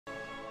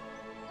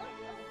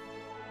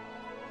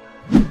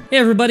Hey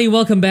everybody,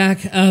 welcome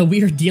back.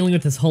 We are dealing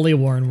with this holy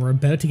war and we're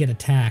about to get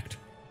attacked.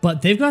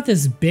 But they've got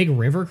this big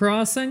river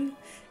crossing,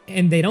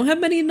 and they don't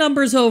have many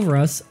numbers over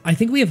us. I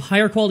think we have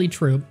higher quality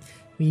troop.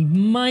 We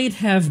might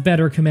have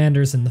better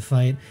commanders in the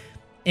fight.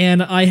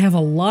 And I have a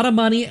lot of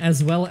money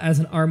as well as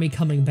an army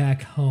coming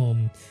back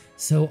home.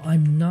 So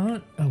I'm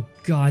not... Oh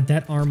god,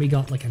 that army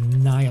got like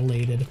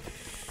annihilated.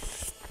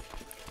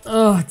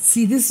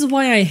 See, this is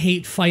why I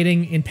hate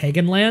fighting in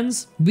pagan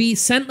lands. We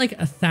sent like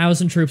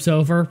 1,000 troops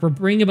over. We're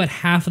bringing about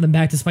half of them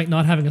back despite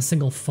not having a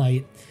single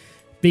fight.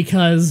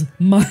 Because,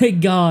 my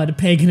god,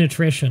 pagan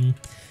attrition.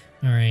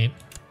 Alright.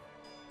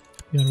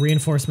 We got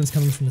reinforcements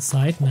coming from the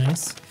side.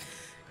 Nice.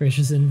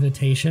 Gracious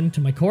invitation to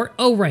my court.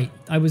 Oh, right.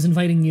 I was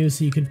inviting you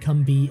so you could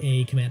come be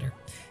a commander.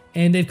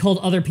 And they've called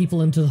other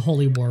people into the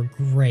holy war.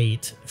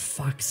 Great.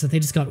 Fuck, so they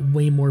just got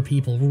way more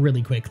people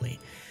really quickly.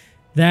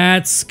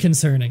 That's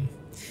concerning.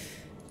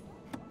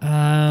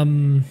 I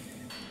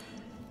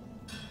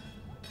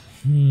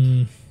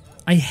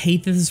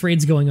hate that this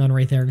raid's going on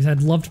right there because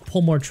I'd love to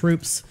pull more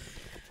troops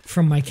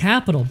from my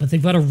capital, but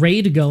they've got a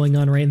raid going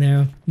on right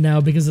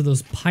now because of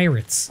those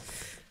pirates.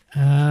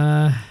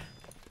 Yeah,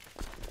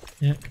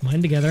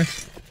 combine together.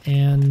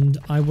 And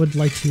I would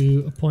like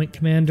to appoint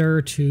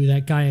commander to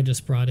that guy I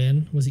just brought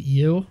in. Was it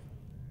you?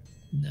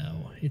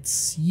 No,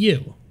 it's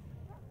you.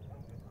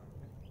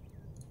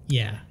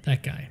 Yeah,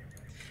 that guy.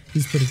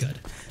 He's pretty good.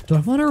 Do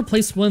I want to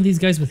replace one of these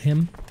guys with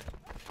him?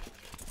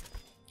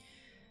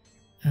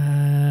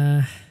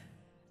 Yeah,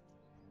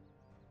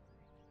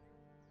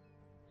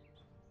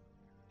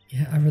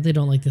 I really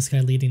don't like this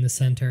guy leading the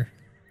center.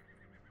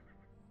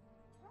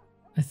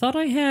 I thought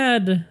I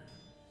had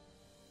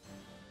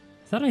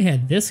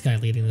this guy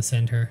leading the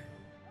center.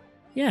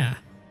 Yeah,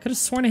 could have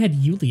sworn I had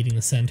you leading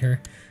the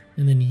center,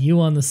 and then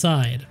you on the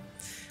side.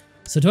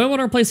 So do I want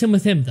to replace him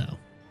with him, though?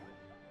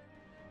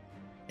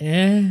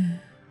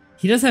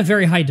 He does have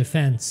very high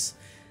defense,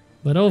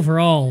 but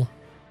overall,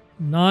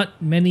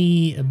 not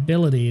many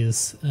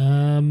abilities.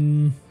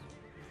 Ooh.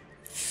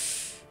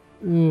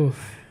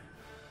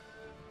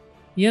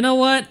 You know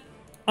what?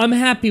 I'm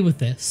happy with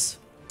this.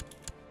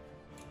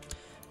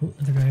 Ooh,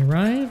 another guy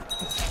arrived.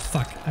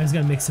 Fuck, I was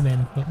gonna mix him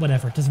in, but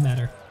whatever, it doesn't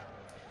matter.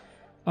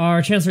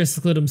 Our Chancellor has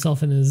secluded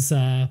himself in his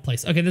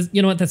place. Okay,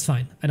 you know what? That's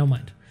fine. I don't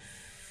mind.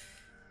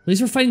 At least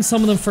we're fighting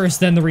some of them first,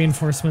 then the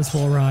reinforcements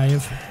will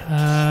arrive.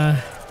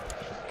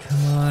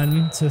 Come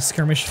on, so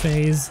skirmish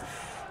phase.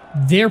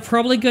 They're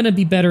probably gonna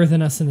be better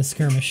than us in the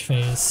skirmish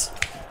phase.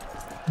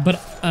 But,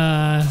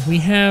 we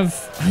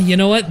have... You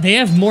know what? They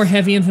have more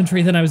heavy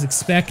infantry than I was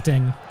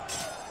expecting.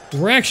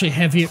 We're actually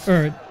heavy...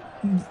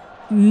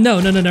 No,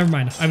 never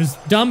mind. I was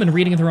dumb and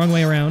reading it the wrong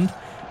way around.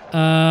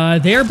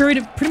 They are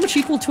pretty much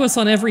equal to us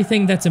on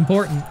everything that's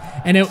important,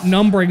 and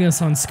outnumbering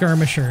us on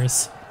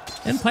skirmishers.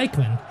 And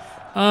pikemen.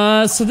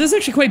 So this is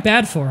actually quite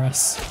bad for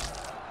us.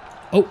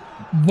 Oh,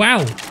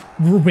 wow.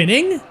 We're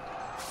winning?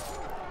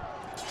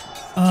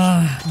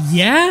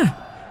 Yeah.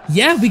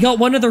 Yeah, we got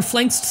one of their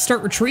flanks to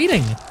start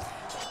retreating.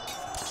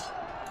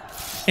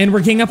 And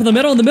we're getting up in the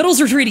middle, and the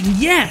middle's retreating.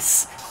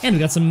 Yes! And we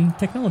got some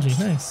technology.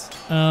 Nice.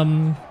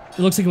 It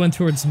looks like it went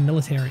towards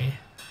military.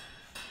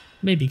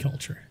 Maybe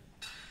culture.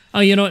 Oh,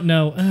 you know what?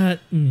 No.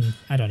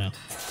 I don't know.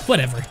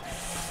 Whatever.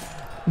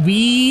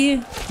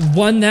 We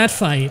won that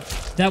fight.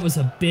 That was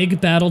a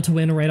big battle to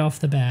win right off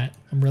the bat.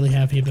 I'm really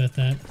happy about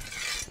that.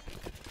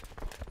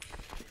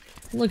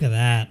 Look at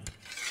that.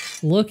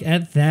 Look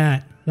at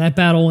that. That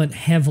battle went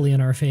heavily in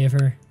our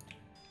favor.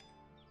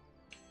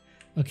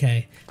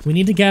 Okay. We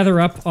need to gather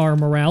up our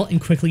morale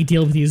and quickly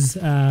deal with these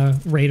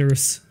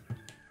raiders.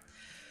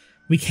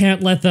 We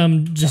can't let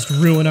them just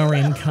ruin our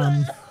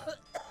income.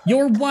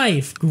 Your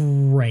wife!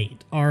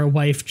 Great. Our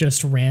wife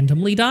just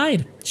randomly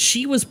died.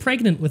 She was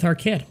pregnant with our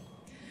kid.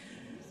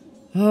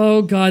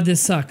 Oh god, this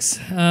sucks.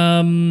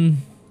 Hey,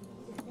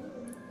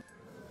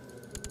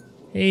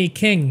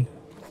 King.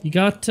 You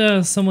got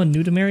someone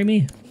new to marry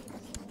me?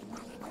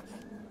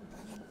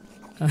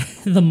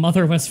 The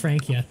mother of West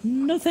Francia.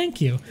 No,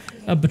 thank you.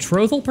 A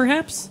betrothal,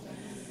 perhaps?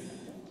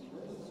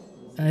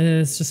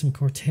 It's just some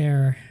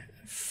courtier.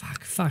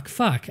 Fuck.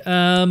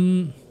 I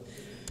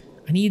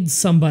need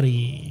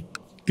somebody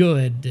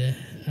good.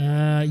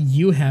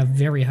 You have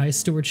very high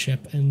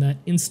stewardship, and that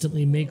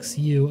instantly makes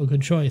you a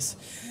good choice.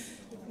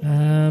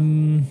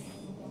 Who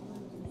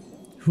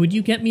would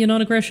you get me a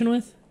non-aggression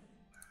with?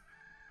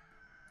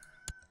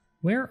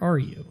 Where are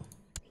you?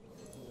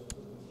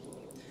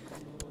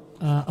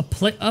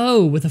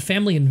 With a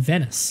family in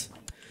Venice.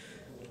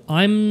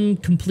 I'm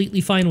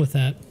completely fine with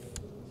that.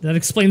 That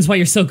explains why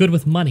you're so good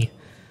with money.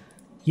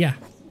 Yeah.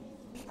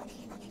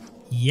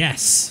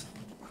 Yes.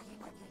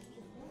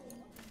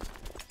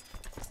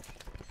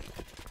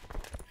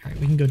 Alright,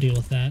 we can go deal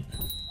with that.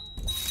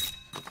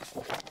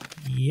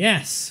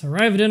 Yes!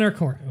 Arrived in our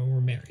court. Oh,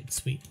 we're married.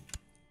 Sweet.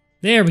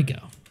 There we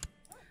go.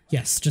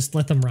 Yes, just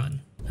let them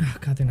run. Oh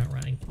god, they're not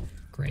running.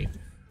 Great.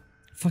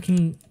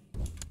 Fucking...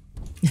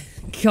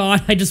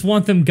 God, I just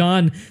want them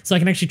gone so I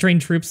can actually train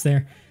troops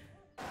there.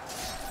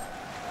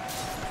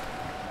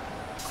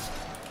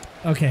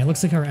 Okay,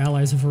 looks like our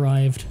allies have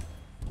arrived.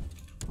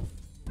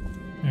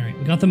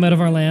 got them out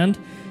of our land.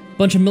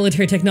 Bunch of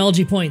military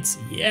technology points.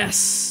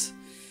 Yes!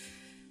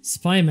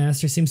 Spy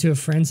Master seems to have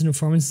friends and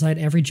informants inside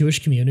every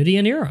Jewish community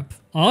in Europe.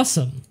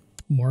 Awesome.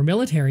 More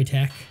military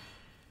tech.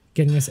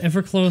 Getting us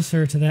ever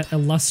closer to that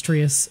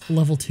illustrious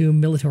level 2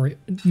 military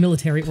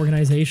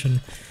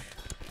organization.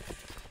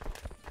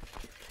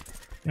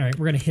 Alright,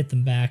 we're gonna hit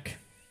them back.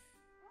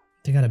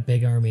 They got a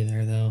big army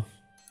there, though.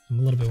 I'm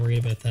a little bit worried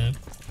about that.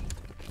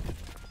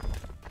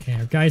 Okay,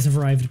 our guys have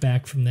arrived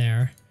back from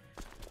there.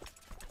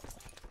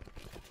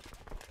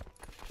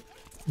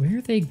 Where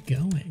are they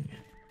going?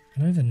 I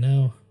don't even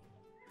know.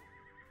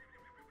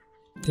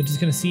 They're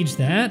just gonna siege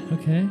that?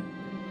 Okay.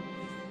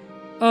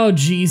 Oh,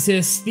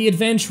 Jesus. The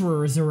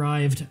adventurers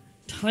arrived.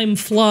 Time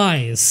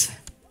flies.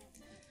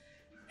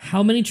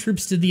 How many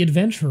troops did the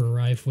adventurer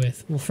arrive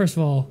with? Well, first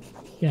of all,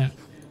 yeah.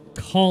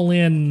 Call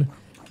in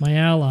my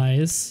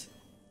allies.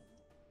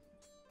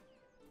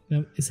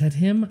 Now, is that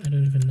him? I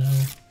don't even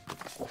know.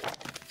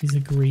 He's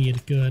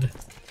agreed. Good.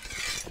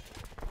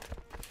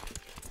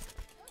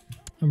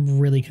 I'm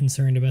really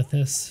concerned about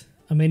this.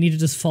 I may need to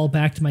just fall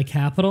back to my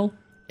capital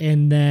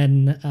and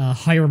then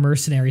hire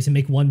mercenaries and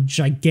make one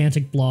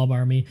gigantic blob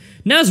army.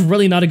 Now's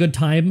really not a good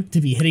time to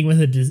be hit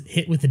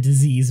with a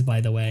disease,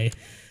 by the way.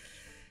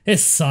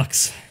 This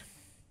sucks.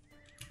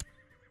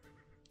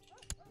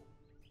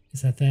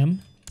 Is that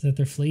them? Is that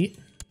their fleet?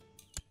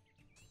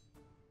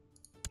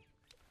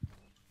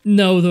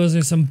 No, those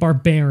are some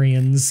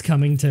barbarians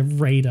coming to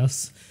raid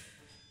us.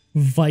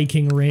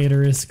 Viking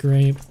raiders,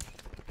 great.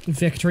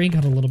 Victory,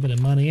 got a little bit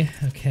of money,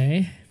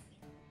 okay.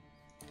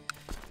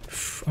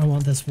 I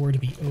want this war to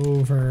be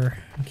over.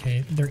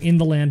 Okay, they're in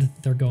the land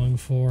that they're going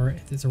for.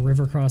 There's a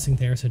river crossing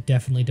there, so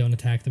definitely don't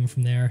attack them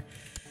from there.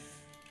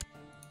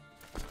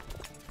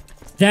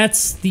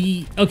 That's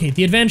the... Okay,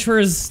 the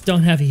adventurers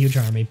don't have a huge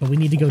army, but we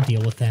need to go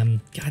deal with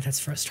them. God, that's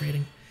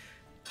frustrating.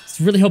 I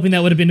was really hoping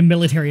that would have been a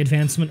military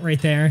advancement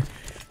right there,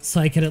 so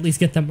I could at least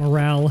get that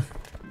morale.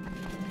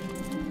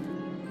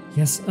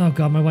 Yes, oh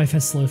god, my wife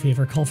has slow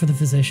fever. Call for the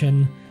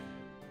physician.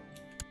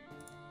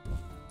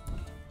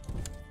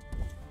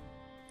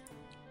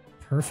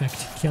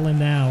 Perfect. Kill him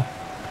now.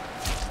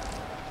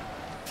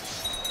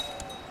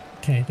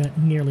 Okay, that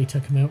nearly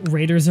took him out.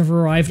 Raiders have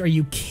arrived. Are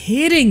you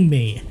kidding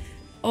me?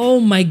 Oh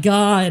my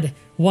god.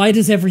 Why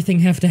does everything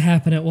have to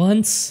happen at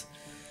once?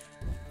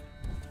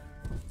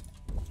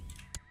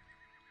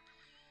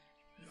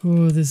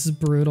 Oh, this is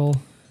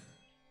brutal.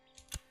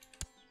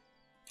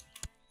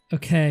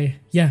 Okay,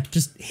 yeah,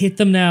 just hit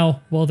them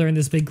now while they're in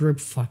this big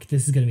group. Fuck,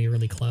 this is gonna be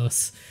really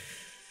close.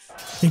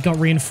 They got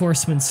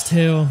reinforcements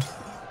too.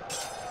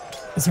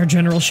 Is our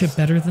generalship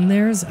better than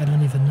theirs? I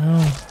don't even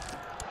know.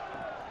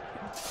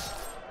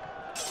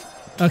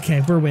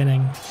 Okay, we're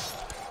winning.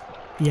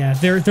 Yeah,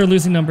 they're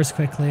losing numbers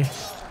quickly.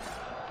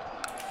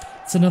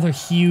 It's another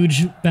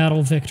huge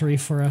battle victory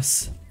for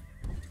us.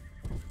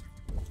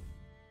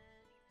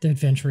 The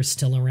adventurer's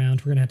still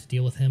around. We're gonna have to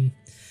deal with him.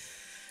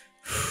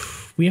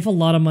 We have a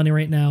lot of money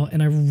right now,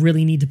 and I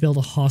really need to build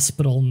a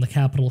hospital in the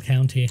capital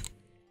county.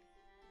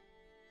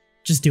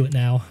 Just do it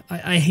now.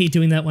 I hate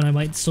doing that when I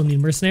might still need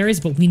mercenaries,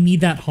 but we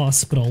need that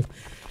hospital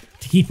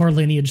to keep our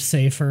lineage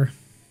safer.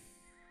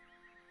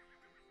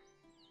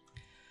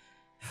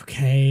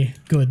 Okay,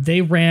 good.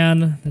 They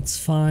ran. That's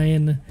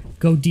fine.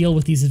 Go deal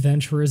with these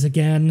adventurers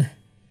again.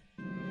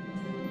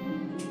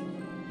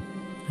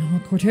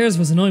 Well, Cortez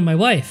was annoying my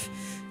wife.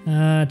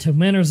 Took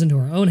matters into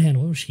her own hand.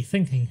 What was she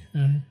thinking?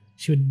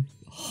 She would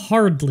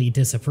hardly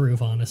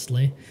disapprove,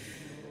 honestly.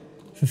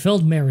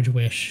 Fulfilled marriage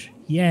wish.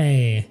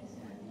 Yay.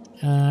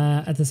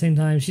 At the same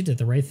time, she did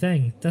the right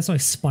thing. That's my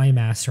spy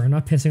master. I'm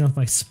not pissing off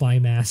my spy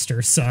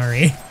master,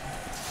 sorry.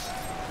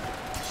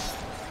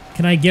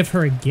 Can I give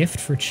her a gift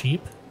for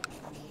cheap?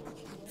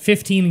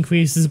 15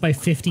 increases by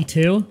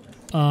 52?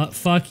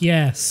 Fuck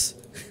yes.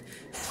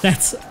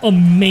 That's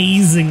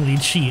amazingly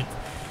cheap.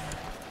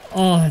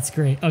 Oh, that's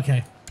great.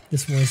 Okay,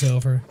 this war's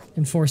over.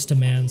 Enforced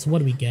demands. What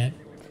do we get?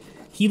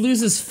 He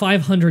loses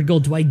 500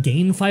 gold. Do I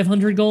gain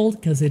 500 gold?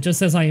 Because it just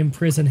says I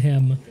imprison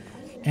him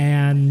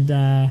and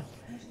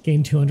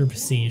gain 200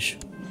 prestige.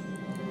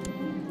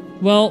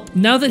 Well,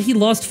 now that he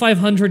lost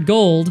 500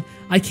 gold,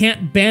 I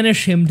can't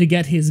banish him to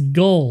get his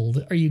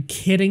gold. Are you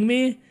kidding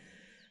me?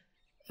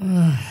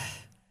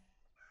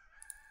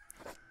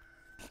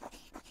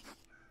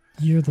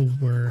 You're the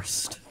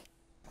worst.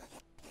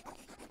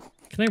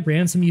 Can I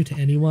ransom you to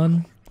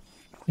anyone?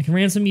 I can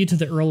ransom you to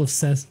the Earl of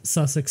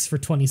Sussex for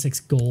 26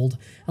 gold.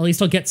 At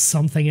least I'll get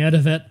something out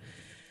of it.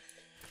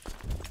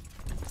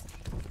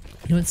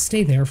 You know what,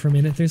 stay there for a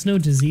minute. There's no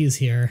disease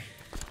here.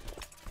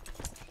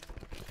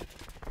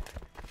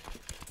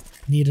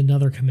 Need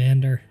another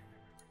commander.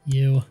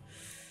 You.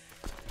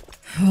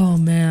 Oh,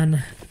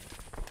 man.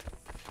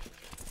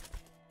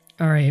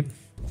 Alright.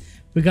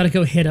 We gotta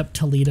go hit up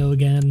Toledo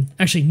again.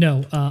 Actually,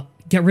 no.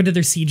 Get rid of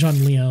their siege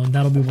on Lyon.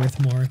 That'll be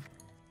worth more.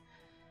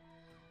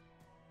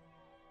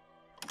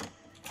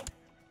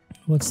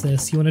 What's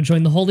this? You want to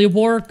join the Holy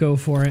War? Go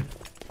for it.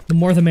 The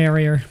more the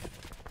merrier.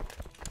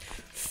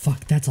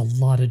 Fuck, that's a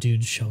lot of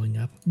dudes showing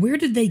up. Where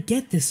did they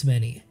get this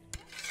many?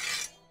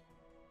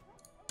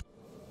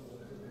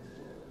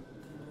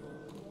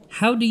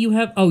 how do you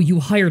have... Oh, you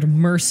hired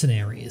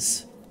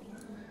mercenaries.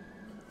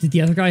 Did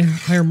the other guy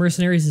hire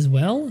mercenaries as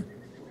well?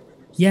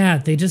 Yeah,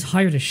 they just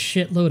hired a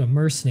shitload of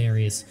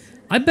mercenaries.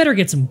 I better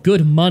get some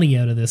good money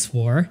out of this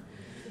war.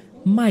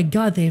 My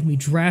god, they have me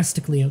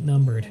drastically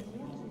outnumbered.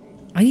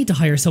 I need to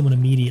hire someone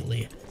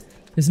immediately.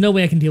 There's no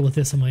way I can deal with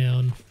this on my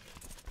own.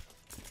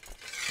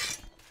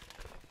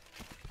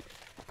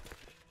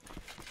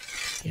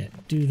 Yeah,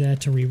 do that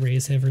to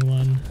re-raise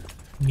everyone.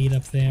 Meet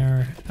up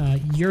there.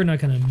 You're not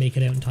gonna make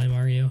it out in time,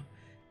 are you?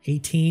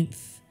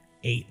 18th,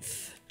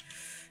 8th.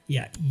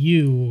 Yeah,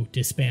 you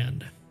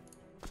disband.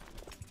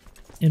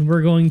 And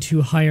we're going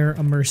to hire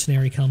a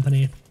mercenary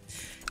company.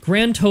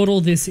 Grand total,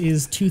 this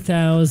is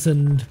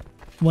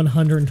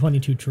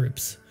 2,122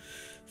 troops.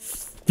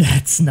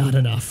 That's not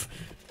enough.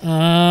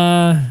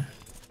 I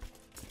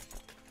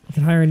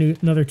could hire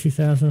another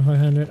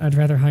 2,500. I'd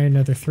rather hire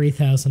another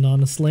 3,000,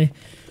 honestly.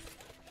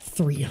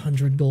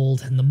 300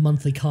 gold, and the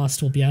monthly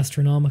cost will be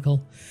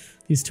astronomical.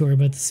 These two are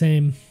about the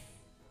same.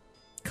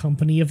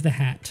 Company of the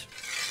Hat.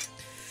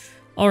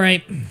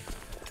 Alright.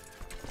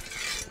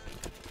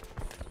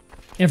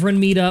 Everyone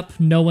meet up.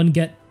 No one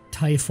get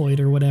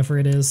typhoid or whatever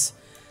it is.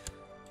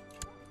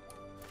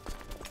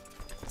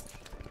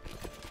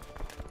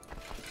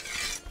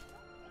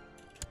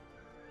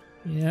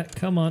 Yeah,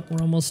 come on. We're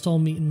almost all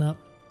meeting up.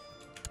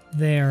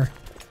 There.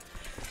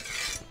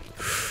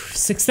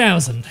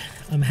 6,000.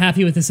 I'm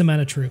happy with this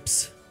amount of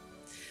troops.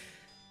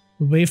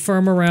 We wait for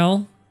our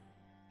morale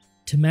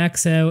to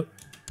max out.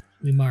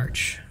 We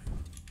march.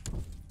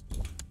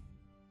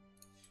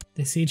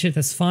 They siege it,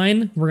 that's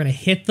fine. We're gonna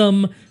hit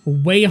them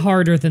way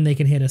harder than they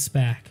can hit us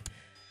back.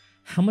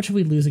 How much are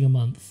we losing a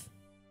month?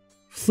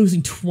 We're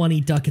losing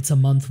 20 ducats a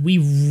month. We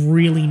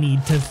really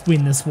need to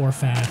win this war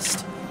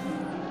fast.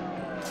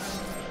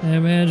 I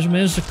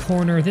managed to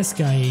corner this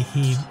guy.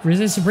 He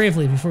resisted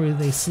bravely before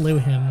they slew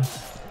him.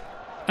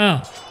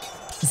 Oh.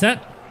 Is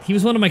that... He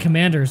was one of my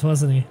commanders,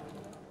 wasn't he?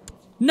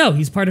 No,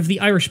 he's part of the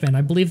Irishmen.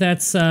 I believe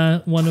that's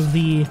one of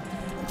the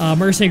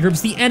mercenary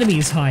groups the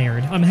enemies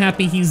hired. I'm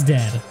happy he's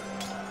dead.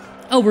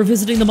 Oh, we're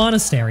visiting the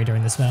monastery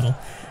during this battle.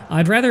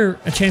 I'd rather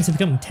a chance of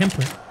becoming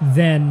temperate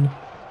than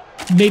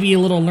maybe a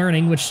little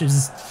learning, which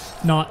is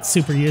not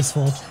super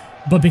useful,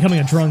 but becoming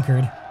a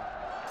drunkard.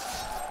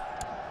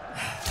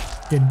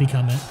 Didn't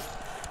become it.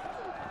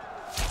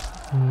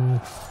 Ooh.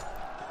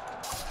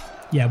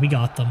 Yeah, we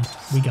got them.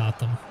 We got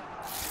them.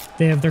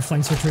 They have their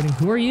flanks retreating.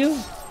 Who are you?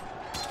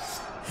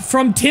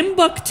 From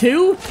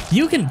Timbuktu?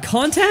 You can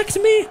contact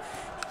me?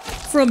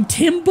 From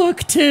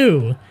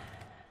Timbuktu.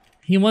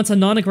 He wants a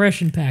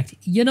non-aggression pact.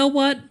 You know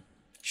what?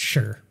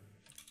 Sure.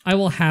 I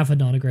will have a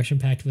non-aggression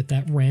pact with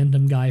that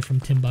random guy from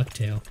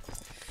Timbuktu.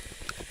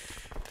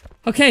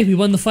 Okay, we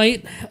won the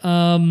fight.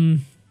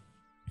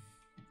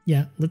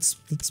 Yeah, let's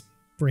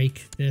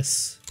break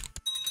this.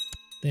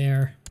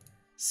 There.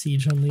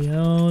 Siege on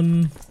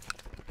Leon.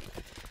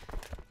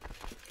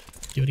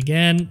 Do it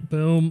again.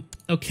 Boom.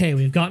 Okay,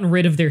 we've gotten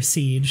rid of their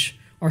siege.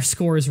 Our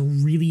score is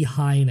really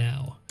high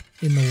now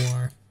in the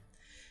war.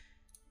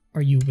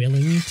 Are you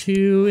willing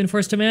to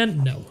enforce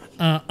demand? No.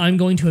 I'm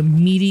going to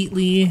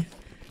immediately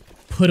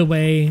put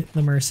away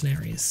the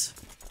mercenaries.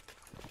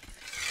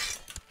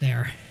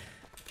 There.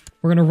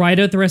 We're going to ride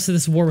out the rest of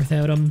this war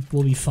without them.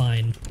 We'll be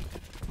fine.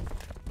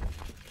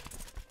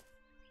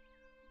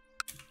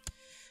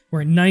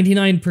 We're at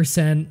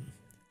 99%.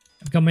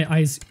 I've got my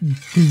eyes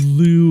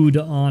glued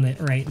on it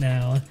right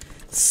now.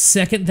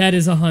 Second that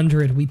is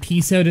 100. We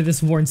peace out of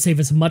this war and save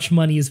as much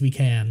money as we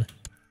can.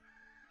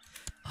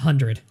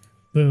 100.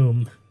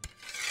 Boom.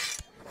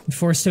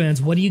 Enforced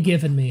demands. What are you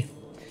giving me?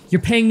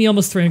 You're paying me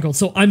almost 300 gold.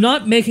 So I'm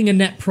not making a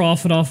net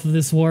profit off of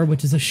this war,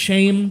 which is a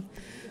shame.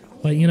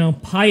 But, you know,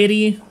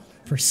 piety,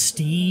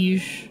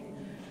 prestige.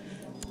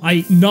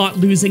 Not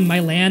losing my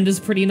land is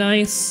pretty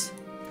nice.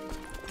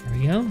 There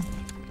we go.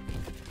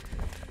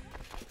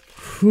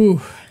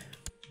 Whew.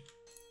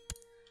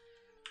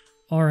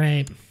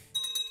 Alright.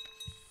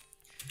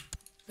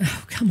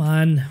 Oh, come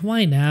on.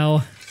 Why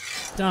now?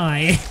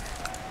 Die.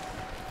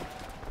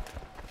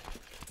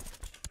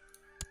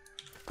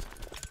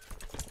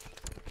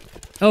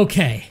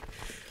 Okay.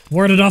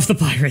 Warded off the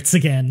pirates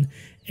again.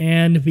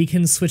 And we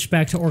can switch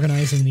back to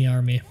organizing the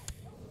army.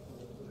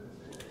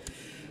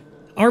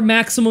 Our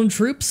maximum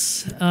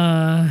troops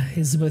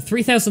is about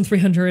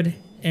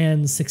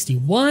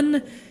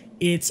 3,361.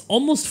 It's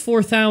almost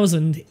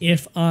 4,000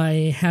 if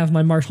I have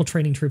my martial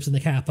training troops in the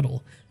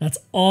capital. That's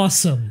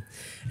awesome.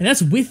 And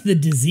that's with the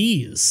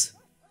disease.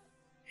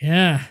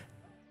 Yeah.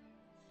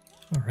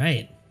 All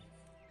right.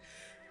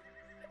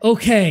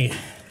 Okay.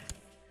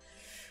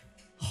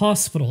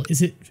 Hospital.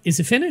 Is it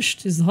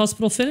finished? Is the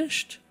hospital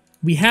finished?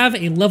 We have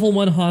a level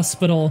 1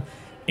 hospital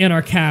in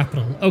our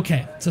capital.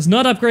 Okay. So it's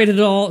not upgraded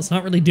at all. It's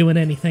not really doing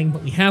anything,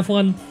 but we have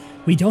one.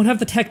 We don't have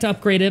the tech to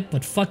upgrade it,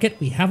 but fuck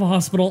it. We have a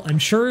hospital. I'm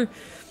sure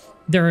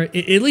there,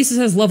 at least it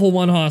says level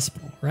 1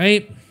 hospital,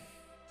 right?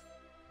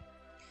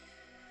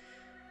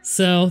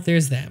 So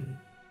there's them.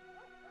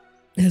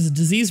 It has a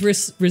disease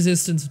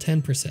resistance of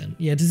 10%.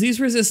 Yeah, disease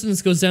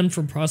resistance goes down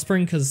from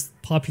prospering because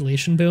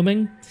population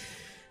booming.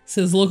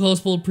 says local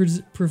hospital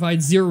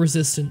provides 0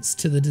 resistance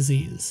to the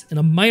disease and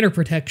a minor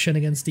protection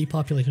against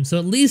depopulation. So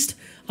at least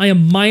I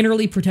am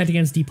minorly protected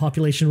against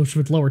depopulation, which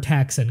would lower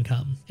tax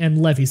income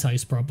and levy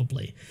size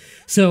probably.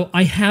 So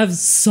I have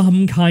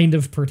some kind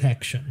of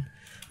protection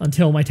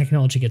until my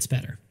technology gets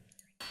better.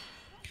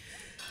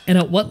 And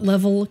at what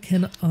level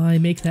can I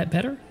make that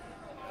better?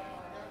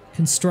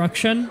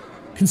 Construction?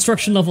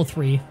 Construction level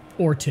 3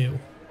 or 2.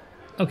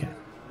 Okay.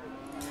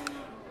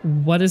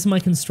 What is my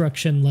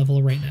construction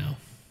level right now?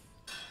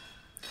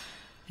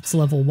 It's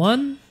level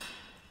 1,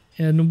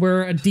 and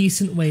we're a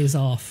decent ways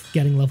off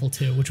getting level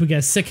 2, which we get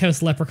a sick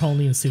house, leper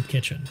colony, and soup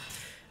kitchen,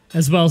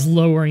 as well as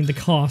lowering the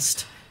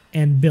cost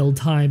and build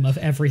time of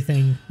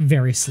everything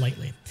very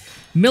slightly.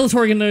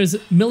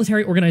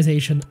 Military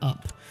organization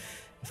up.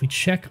 If we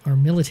check our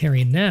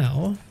military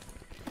now,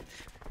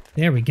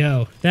 there we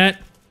go. That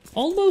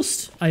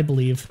almost, I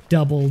believe,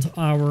 doubled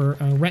our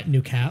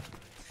retinue cap.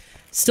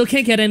 Still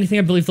can't get anything.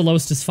 I believe the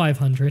lowest is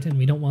 500, and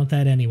we don't want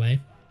that anyway.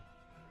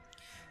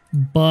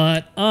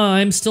 But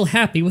I'm still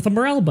happy with a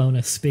morale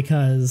bonus,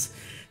 because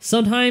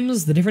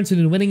sometimes the difference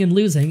between winning and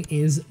losing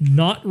is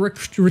not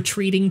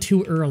retreating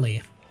too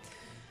early.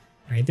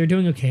 Alright, they're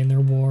doing okay in their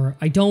war.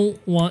 I don't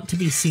want to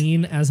be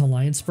seen as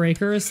alliance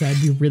breakers.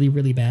 That'd be really,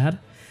 really bad.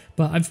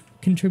 But I've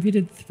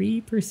contributed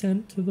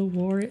 3% to the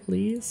war at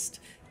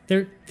least.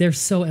 They're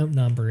so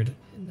outnumbered.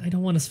 I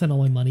don't want to spend all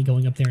my money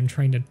going up there and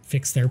trying to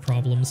fix their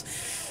problems.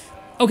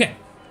 Okay.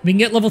 We can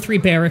get level 3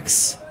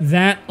 barracks.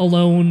 That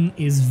alone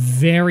is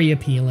very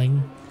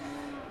appealing.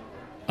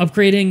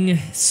 Upgrading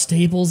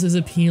stables is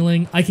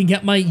appealing. I can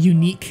get my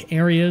unique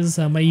areas,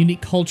 my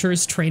unique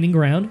cultures training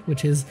ground,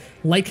 which is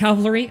light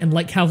cavalry and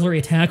light cavalry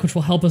attack, which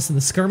will help us in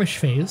the skirmish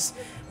phase,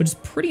 which is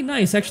pretty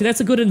nice. Actually,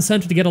 that's a good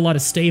incentive to get a lot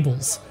of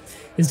stables,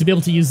 is to be able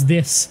to use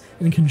this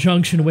in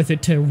conjunction with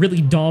it to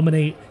really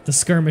dominate the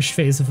skirmish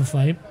phase of a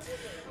fight.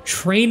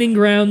 Training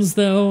grounds,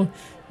 though,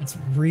 it's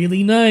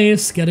really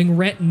nice getting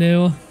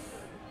retinue.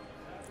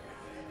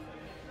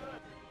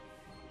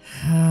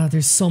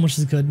 There's so much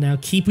that's good now.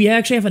 Keep. We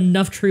actually have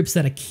enough troops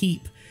that a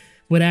keep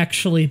would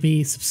actually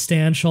be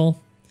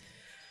substantial.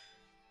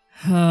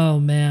 Oh,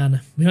 man.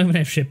 We don't even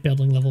have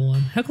shipbuilding level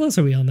 1. How close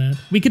are we on that?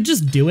 We could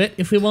just do it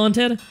if we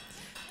wanted.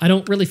 I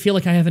don't really feel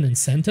like I have an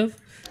incentive.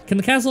 Can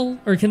the castle,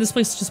 or can this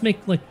place just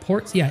make, like,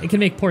 ports? Yeah, it can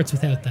make ports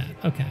without that.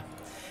 Okay.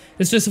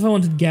 It's just if I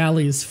wanted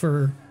galleys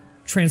for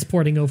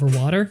transporting over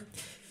water,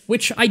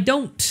 which I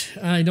don't.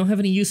 I don't have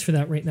any use for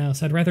that right now,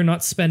 so I'd rather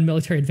not spend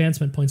military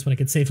advancement points when I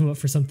could save them up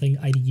for something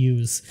I'd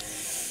use.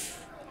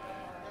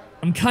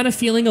 I'm kind of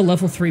feeling a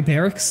level 3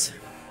 barracks.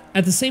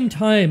 At the same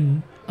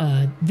time,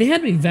 they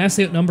had me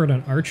vastly outnumbered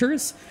on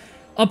archers.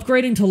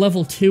 Upgrading to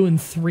level 2 and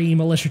 3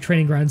 militia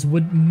training grounds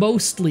would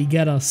mostly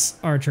get us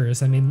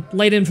archers. I mean,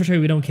 light infantry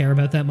we don't care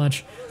about that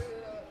much.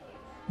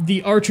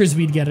 The archers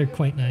we'd get are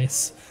quite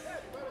nice.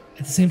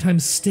 At the same time,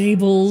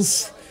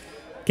 stables,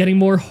 getting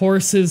more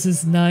horses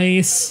is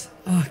nice.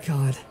 Oh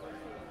god.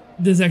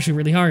 This is actually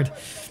really hard.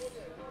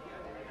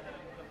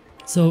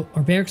 So,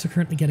 our barracks are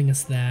currently getting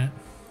us that.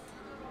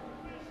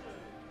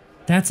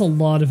 That's a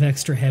lot of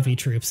extra heavy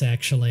troops,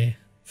 actually.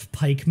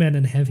 Pikemen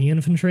and heavy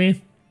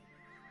infantry.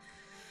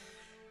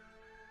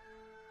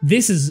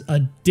 This is a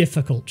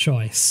difficult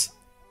choice.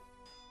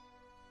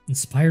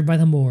 Inspired by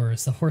the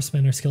Moors, the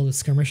horsemen are skilled at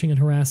skirmishing and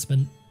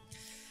harassment.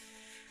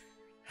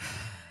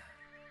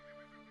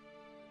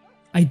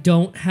 I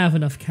don't have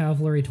enough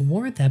cavalry to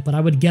warrant that, but I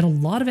would get a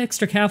lot of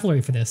extra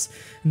cavalry for this.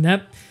 And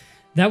that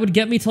would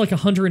get me to like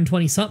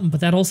 120 something,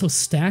 but that also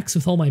stacks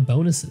with all my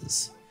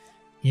bonuses.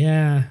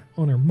 Yeah,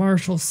 owner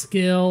martial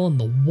skill and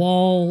the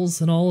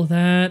walls and all of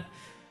that.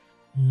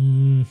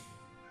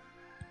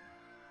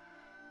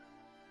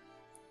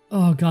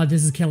 Oh god,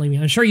 this is killing me.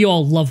 I'm sure you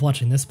all love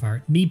watching this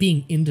part. Me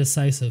being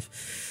indecisive.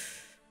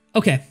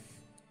 Okay.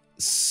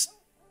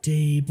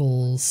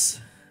 Stables.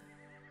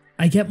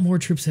 I get more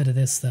troops out of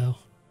this, though.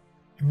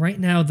 Right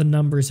now, the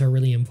numbers are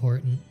really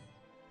important.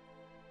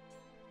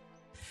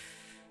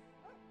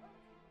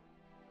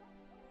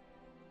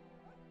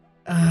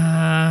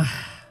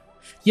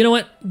 You know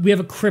what? We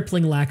have a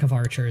crippling lack of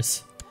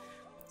archers.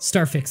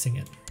 Start fixing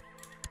it.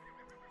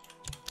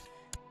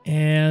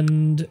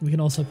 And we can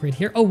also upgrade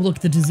here. Oh, look,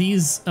 the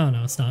disease... Oh,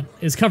 no, it's not.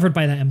 It's covered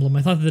by that emblem.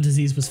 I thought the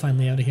disease was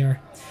finally out of here.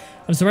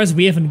 I'm surprised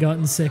we haven't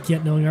gotten sick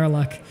yet, knowing our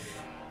luck.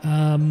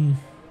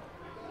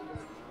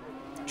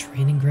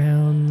 Training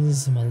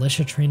grounds,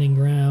 militia training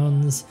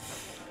grounds.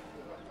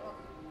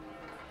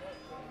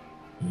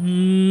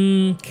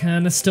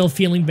 Kind of still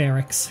feeling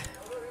barracks.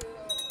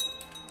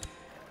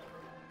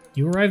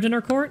 You arrived in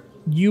our court?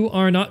 You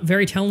are not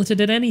very talented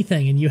at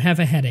anything, and you have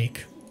a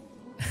headache.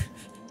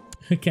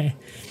 Okay.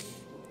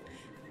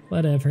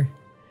 Whatever.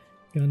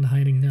 Go into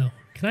hiding. No.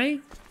 Can I...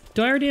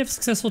 Do I already have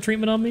successful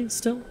treatment on me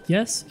still?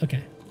 Yes?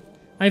 Okay.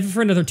 I have it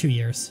for another 2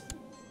 years.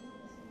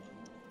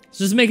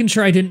 So just making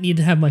sure I didn't need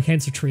to have my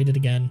cancer treated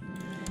again.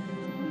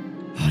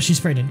 Oh, she's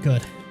pregnant.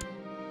 Good.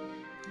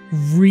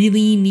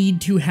 Really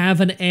need to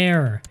have an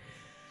heir.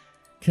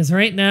 Because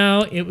right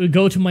now, it would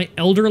go to my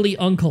elderly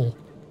uncle,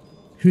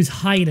 who's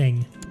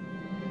hiding.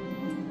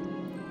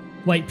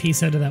 white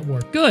piece out of that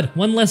war. Good!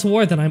 One less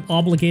war that I'm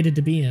obligated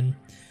to be in.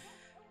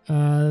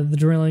 The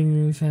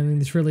drilling, finding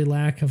this really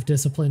lack of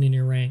discipline in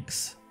your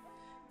ranks.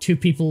 2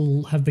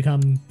 people have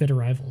become bitter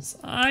rivals.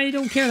 I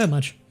don't care that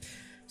much.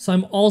 So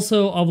I'm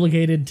also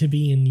obligated to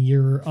be in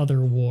your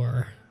other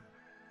war.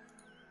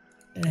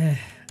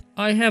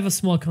 I have a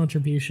small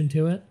contribution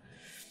to it.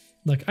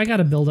 Look, I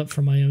gotta build up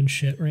for my own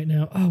shit right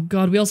now. Oh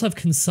god, we also have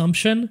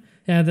consumption.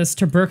 Yeah, this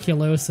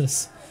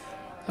tuberculosis.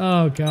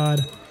 Oh god.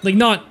 Like,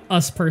 not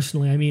us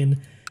personally, I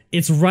mean,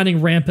 it's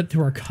running rampant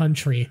through our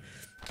country.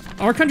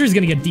 Our country's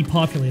gonna get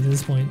depopulated at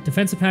this point.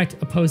 Defensive pact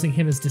opposing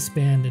him is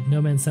disbanded. No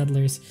man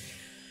settlers.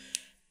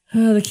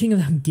 The king of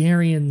the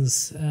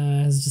Hungarians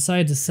has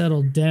decided to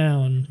settle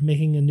down,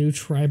 making a new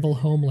tribal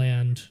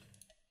homeland.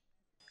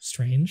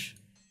 Strange.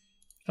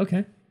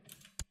 Okay.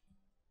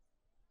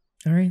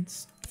 Alright,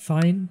 it's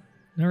fine.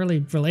 Not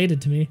really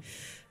related to me.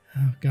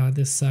 Oh god,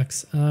 this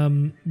sucks.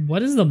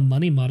 What is the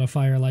money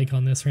modifier like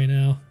on this right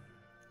now?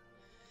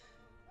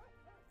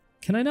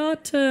 Can I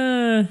not,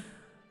 could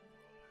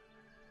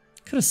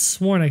have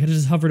sworn I could have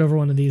just hovered over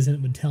one of these and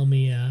it would tell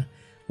me,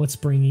 what's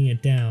bringing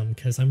it down,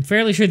 because I'm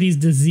fairly sure these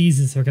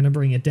diseases are going to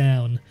bring it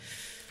down.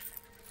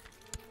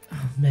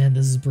 Oh man,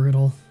 this is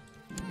brutal.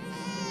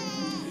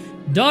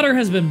 Daughter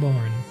has been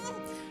born.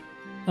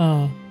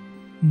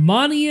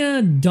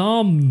 Mania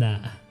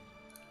Domna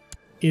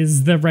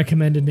is the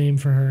recommended name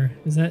for her.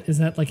 Is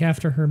that like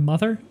after her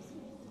mother?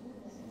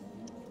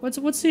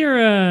 What's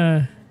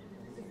your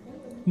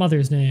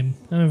mother's name?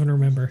 I don't even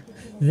remember.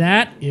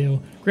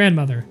 Ew.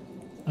 Grandmother.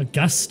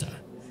 Augusta.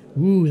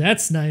 Ooh,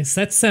 that's nice.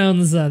 That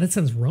sounds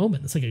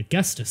Roman. It's like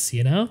Augustus,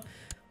 you know?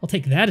 I'll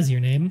take that as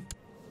your name.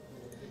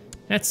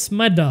 That's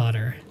my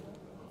daughter.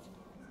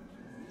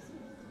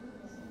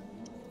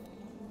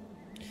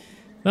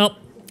 Well,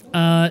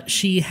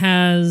 she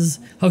has...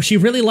 Oh, she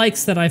really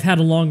likes that I've had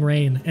a long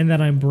reign and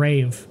that I'm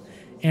brave.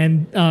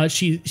 And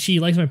she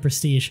likes my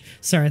prestige.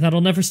 Sorry,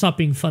 that'll never stop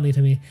being funny to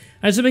me.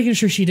 I was just making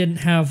sure she didn't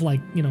have, like,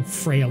 you know,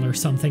 frail or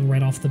something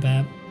right off the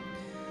bat.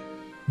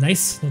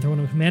 Nice. Another one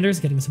of the commanders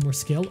getting some more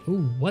skill.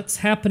 Ooh, what's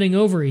happening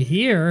over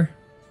here?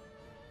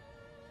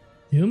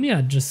 The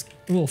Umayyad just...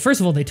 Well, first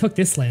of all, they took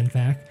this land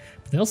back.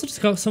 But they also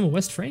just got some of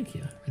West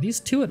Francia. Are these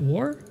 2 at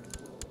war?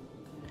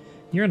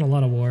 You're in a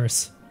lot of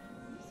wars.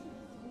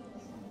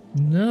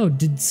 No,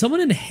 did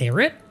someone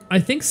inherit? I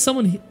think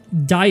someone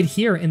died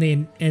here and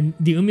the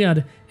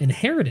Umayyad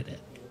inherited it.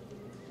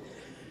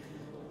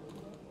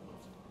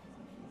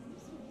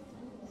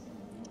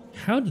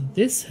 How did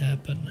this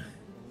happen?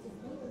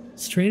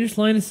 Strange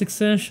line of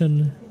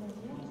succession.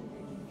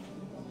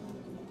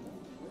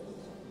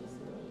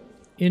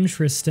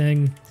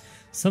 Interesting.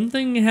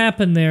 Something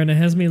happened there and it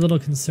has me a little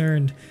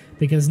concerned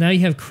because now you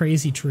have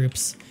crazy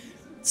troops.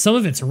 Some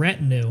of it's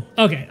retinue.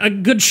 Okay, a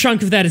good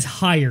chunk of that is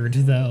hired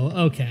though.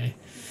 Okay.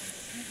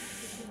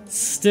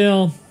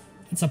 Still,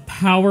 it's a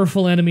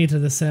powerful enemy to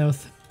the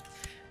south.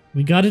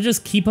 We gotta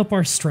just keep up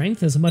our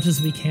strength as much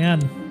as we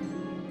can.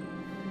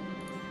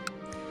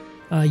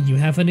 You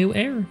have a new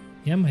heir.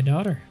 Yeah, my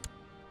daughter.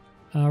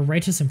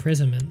 Righteous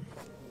imprisonment.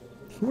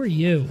 Who are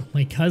you?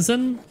 My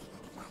cousin?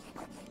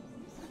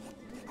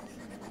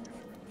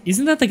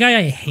 Isn't that the guy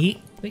I hate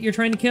that you're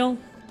trying to kill?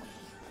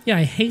 Yeah,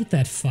 I hate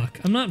that fuck.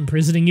 I'm not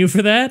imprisoning you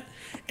for that.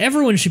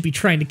 Everyone should be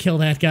trying to kill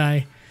that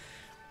guy.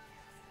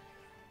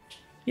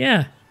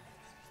 Yeah.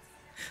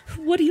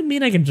 What do you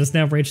mean I can just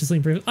now righteously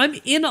imprison? I'm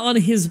in on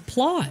his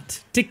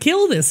plot to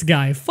kill this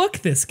guy. Fuck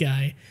this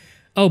guy.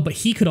 Oh, but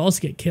he could also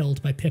get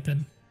killed by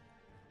Pippin.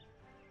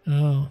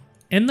 Oh.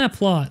 End that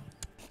plot.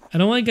 I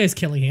don't want you guys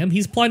killing him.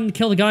 He's plotting to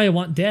kill the guy I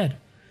want dead.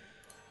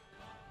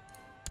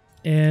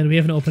 And we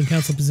have an open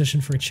council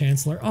position for a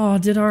chancellor. Oh,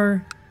 did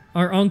our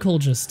uncle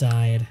just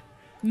died?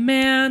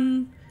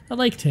 Man, I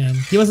liked him.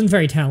 He wasn't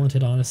very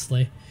talented,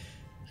 honestly.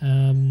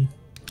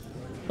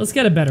 Let's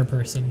get a better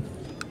person.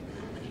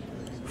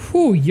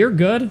 Whew, you're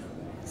good.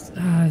 It's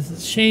a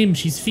shame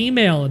she's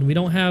female and we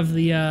don't have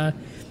the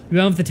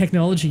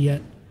technology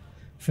yet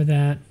for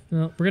that.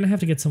 Well, we're gonna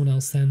have to get someone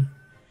else then.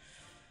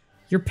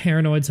 You're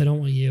paranoid, so I don't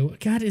want you.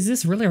 God, is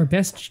this really our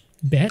best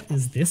bet?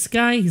 Is this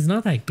guy? He's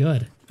not that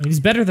good. I mean, he's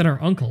better than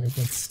our uncle,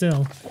 but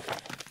still.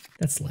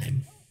 That's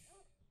lame.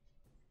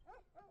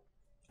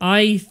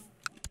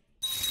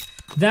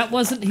 That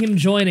wasn't him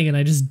joining and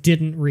I just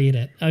didn't read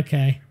it.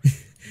 Okay.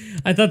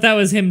 I thought that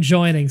was him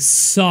joining.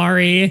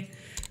 Sorry.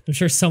 I'm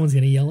sure someone's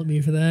gonna yell at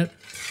me for that.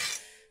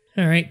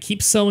 Alright,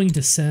 keep sowing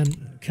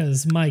dissent,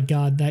 because my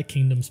god, that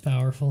kingdom's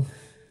powerful.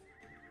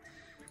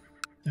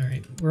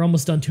 Alright, we're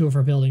almost done 2 of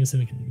our buildings,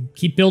 and we can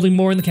keep building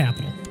more in the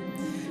capital.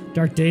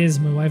 Dark days,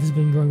 my wife has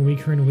been growing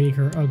weaker and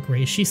weaker. Oh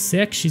great, she's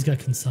sick, she's got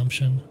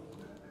consumption.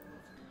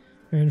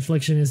 Her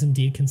infliction is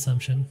indeed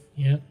consumption,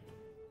 yeah.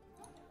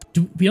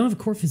 We don't have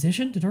a court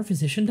physician? Did our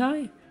physician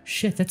die?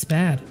 Shit, that's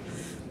bad.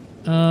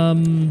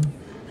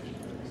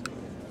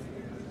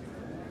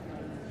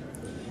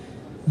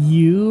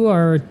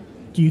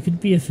 You could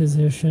be a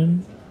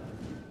physician.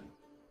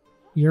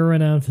 You're a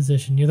renowned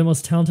physician. You're the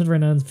most talented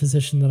renowned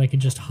physician that I could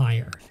just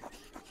hire.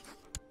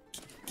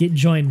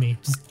 Join me.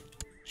 Just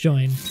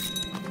join.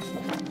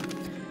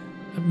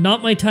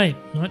 Not my type.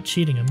 Not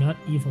cheating. I'm not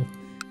evil.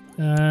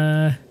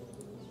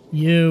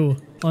 You.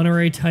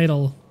 Honorary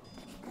title.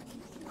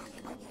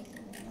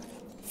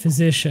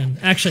 Physician.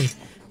 Actually,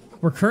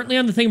 we're currently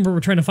on the thing where we're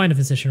trying to find a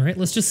physician, right?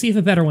 Let's just see if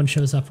a better one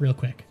shows up real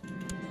quick.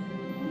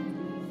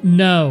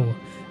 No.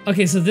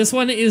 Okay, so this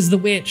one is the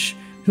witch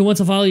who wants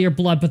a vial of your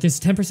blood, but there's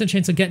a 10%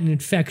 chance of getting an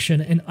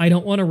infection, and I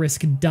don't want to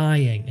risk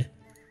dying.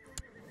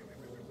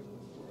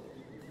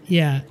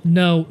 Yeah,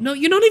 no,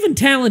 you're not even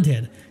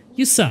talented.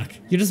 You suck.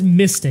 You're just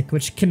mystic,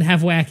 which can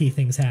have wacky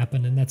things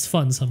happen, and that's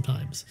fun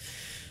sometimes.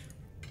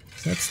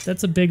 So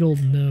that's a big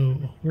old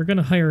no. We're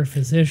gonna hire a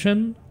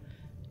physician,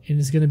 and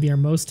it's gonna be our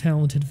most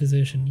talented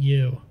physician,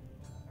 you.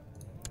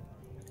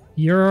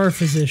 You're our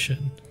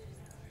physician.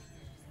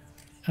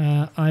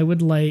 I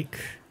would like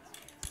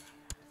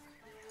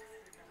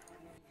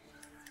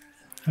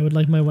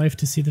my wife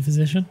to see the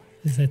physician.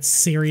 Is that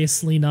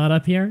seriously not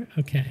up here?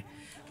 Okay.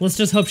 Let's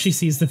just hope she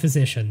sees the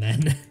physician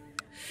then.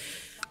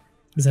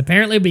 Because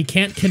apparently we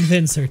can't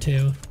convince her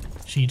to.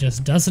 She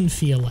just doesn't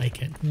feel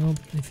like it. Well,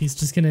 if he's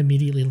just gonna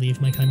immediately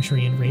leave my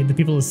country and raid the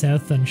people of the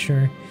south, then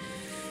sure.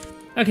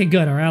 Okay,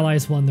 good. Our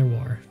allies won their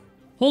war.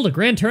 Hold a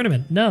grand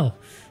tournament. No.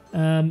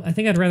 I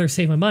think I'd rather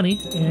save my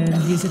money and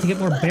use it to get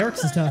more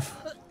barracks and stuff.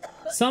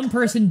 Some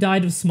person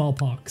died of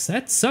smallpox.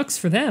 That sucks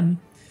for them.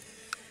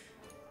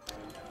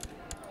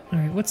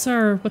 Alright, what's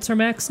our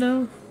max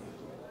now?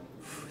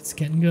 It's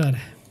getting good.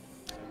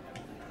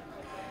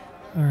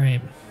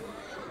 Alright.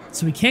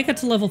 So we can't get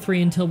to level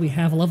 3 until we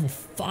have a level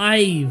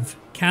 5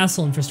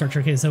 castle infrastructure.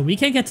 Okay, so we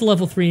can't get to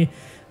level 3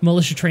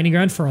 militia training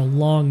ground for a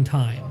long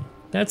time.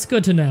 That's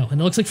good to know.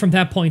 And it looks like from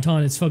that point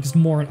on, it's focused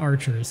more on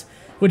archers.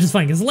 Which is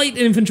fine, because light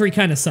infantry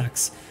kind of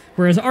sucks.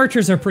 Whereas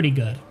archers are pretty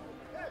good.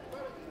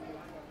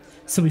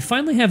 So we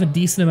finally have a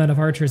decent amount of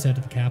archers out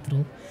of the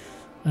capital.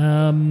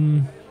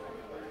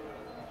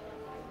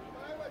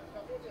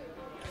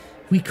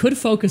 We could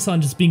focus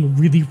on just being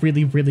really,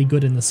 really, really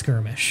good in the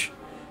skirmish.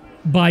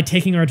 By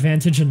taking our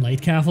advantage in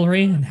light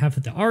cavalry and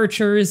having the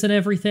archers and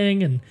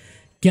everything and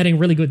getting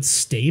really good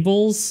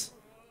stables.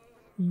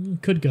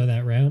 Could go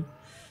that route.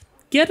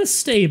 Get a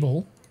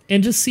stable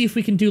and just see if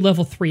we can do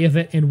level 3 of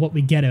it and what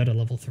we get out of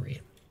level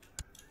 3.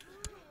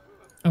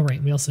 Oh,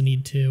 right. We also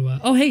need to...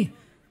 oh, hey!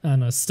 Oh,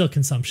 no, still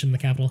consumption in the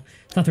capital.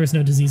 Thought there was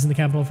no disease in the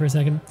capital for a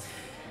second.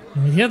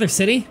 And the other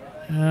city,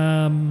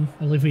 I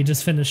believe we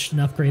just finished an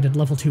upgraded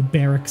level 2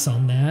 barracks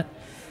on that,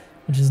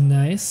 which is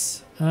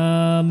nice.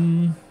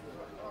 Kind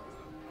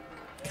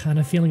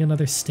of feeling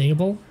another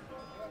stable.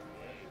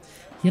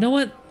 You know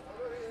what?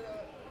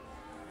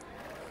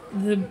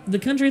 The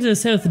country to the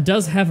south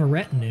does have a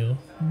retinue.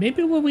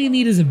 Maybe what we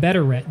need is a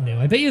better retinue.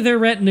 I bet you their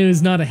retinue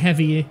is not a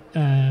heavy,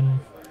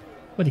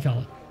 what do you call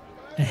it?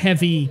 A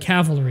heavy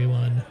cavalry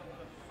one.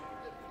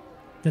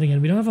 Then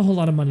again, we don't have a whole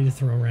lot of money to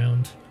throw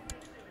around.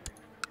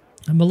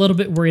 I'm a little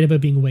bit worried about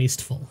being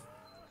wasteful.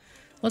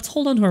 Let's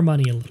hold on to our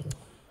money a little.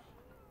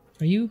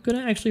 Are you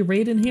gonna actually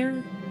raid in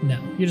here? No,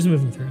 you're just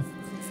moving through.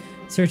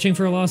 Searching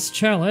for a lost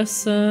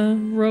chalice,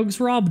 rogues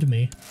robbed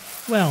me.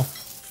 Well,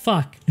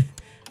 fuck.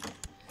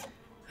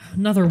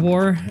 Another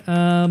war.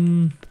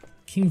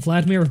 King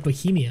Vladimir of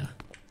Bohemia.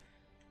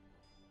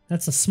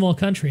 That's a small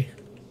country.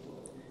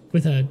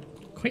 With a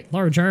quite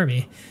large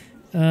army.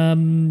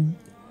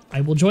 I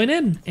will join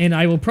in, and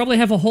I will probably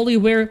have a holy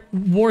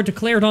war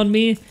declared on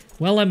me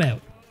while I'm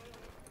out.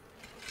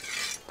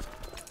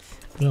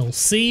 We'll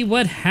see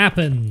what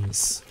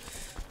happens.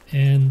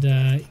 And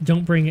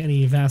don't bring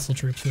any vassal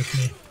troops with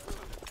me.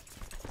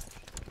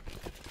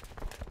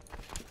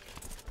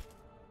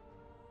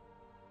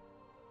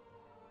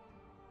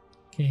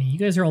 Okay, you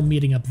guys are all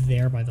meeting up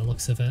there by the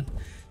looks of it,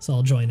 so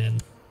I'll join in.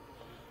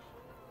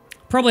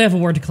 Probably have a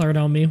war declared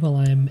on me while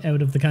I'm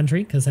out of the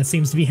country, because that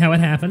seems to be how it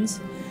happens.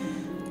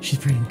 She's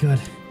pretty good.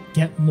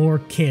 Get more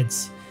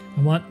kids.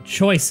 I want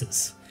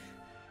choices.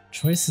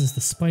 Choice is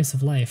the spice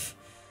of life.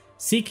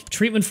 Seek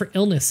treatment for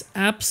illness.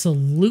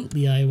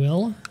 Absolutely I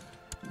will.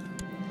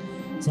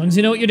 As long as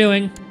you know what you're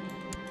doing.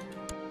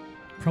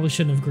 Probably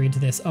shouldn't have agreed to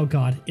this. Oh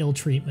god, ill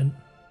treatment.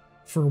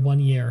 For 1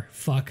 year.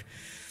 Fuck.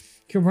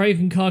 Provide a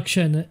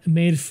concoction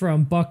made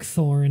from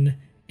buckthorn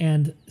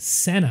and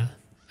senna.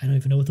 I don't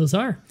even know what those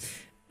are.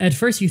 At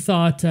first you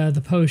thought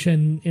the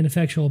potion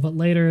ineffectual, but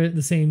later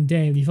the same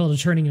day you felt a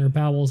churning in your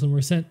bowels and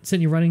were sent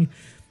you running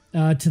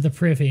to the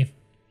privy,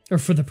 or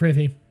for the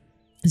privy.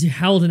 As you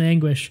howled in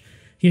anguish,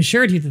 he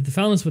assured you that the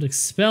foulness would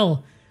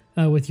expel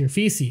with your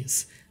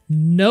feces.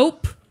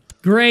 Nope.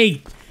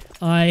 Great.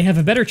 I have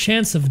a better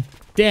chance of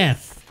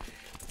death.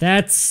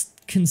 That's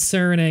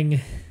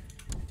concerning.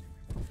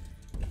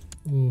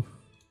 Ooh.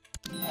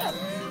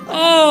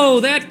 Oh,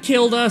 that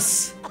killed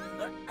us.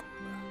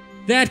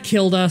 That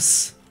killed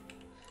us.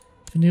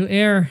 The new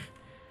heir.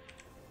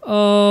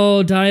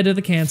 Oh, died of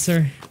the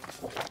cancer.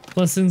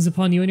 Blessings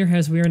upon you and your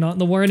house. We are not in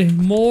the war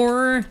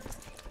anymore.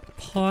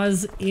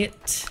 Pause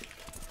it.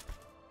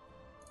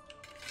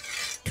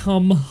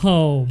 Come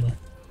home.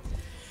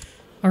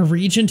 Our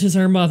regent is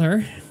our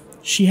mother.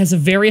 She has a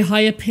very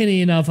high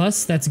opinion of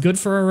us. That's good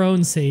for our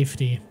own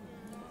safety.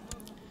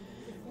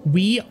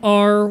 We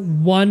are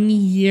 1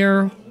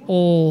 year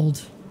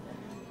old.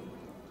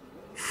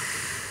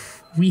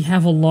 We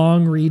have a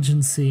long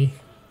regency.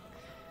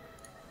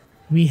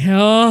 We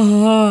have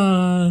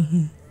a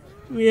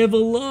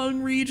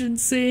long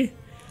regency.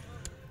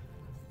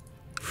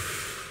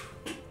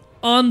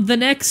 On the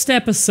next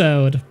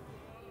episode,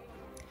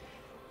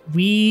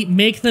 we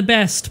make the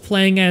best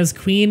playing as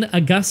Queen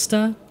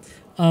Augusta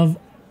of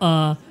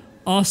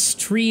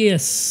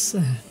Asturias.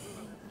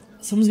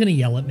 Someone's gonna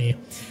yell at me.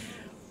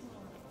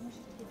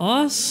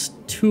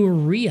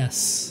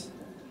 Asturias.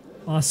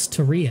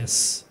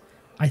 Asturias.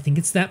 I think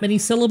it's that many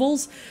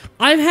syllables.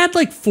 I've had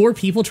like 4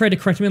 people try to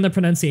correct me on the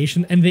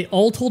pronunciation, and they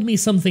all told me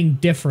something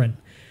different.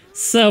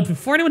 So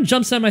before anyone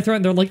jumps down my throat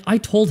and they're like, I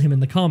told him in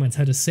the comments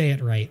how to say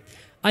it right.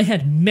 I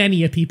had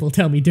many people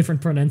tell me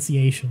different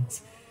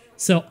pronunciations.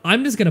 So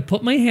I'm just gonna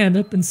put my hand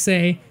up and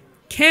say,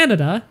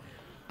 Canada,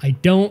 I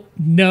don't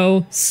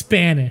know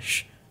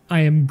Spanish. I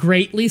am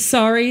greatly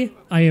sorry.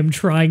 I am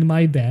trying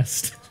my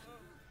best.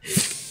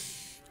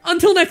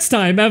 Until next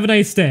time, have a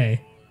nice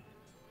day.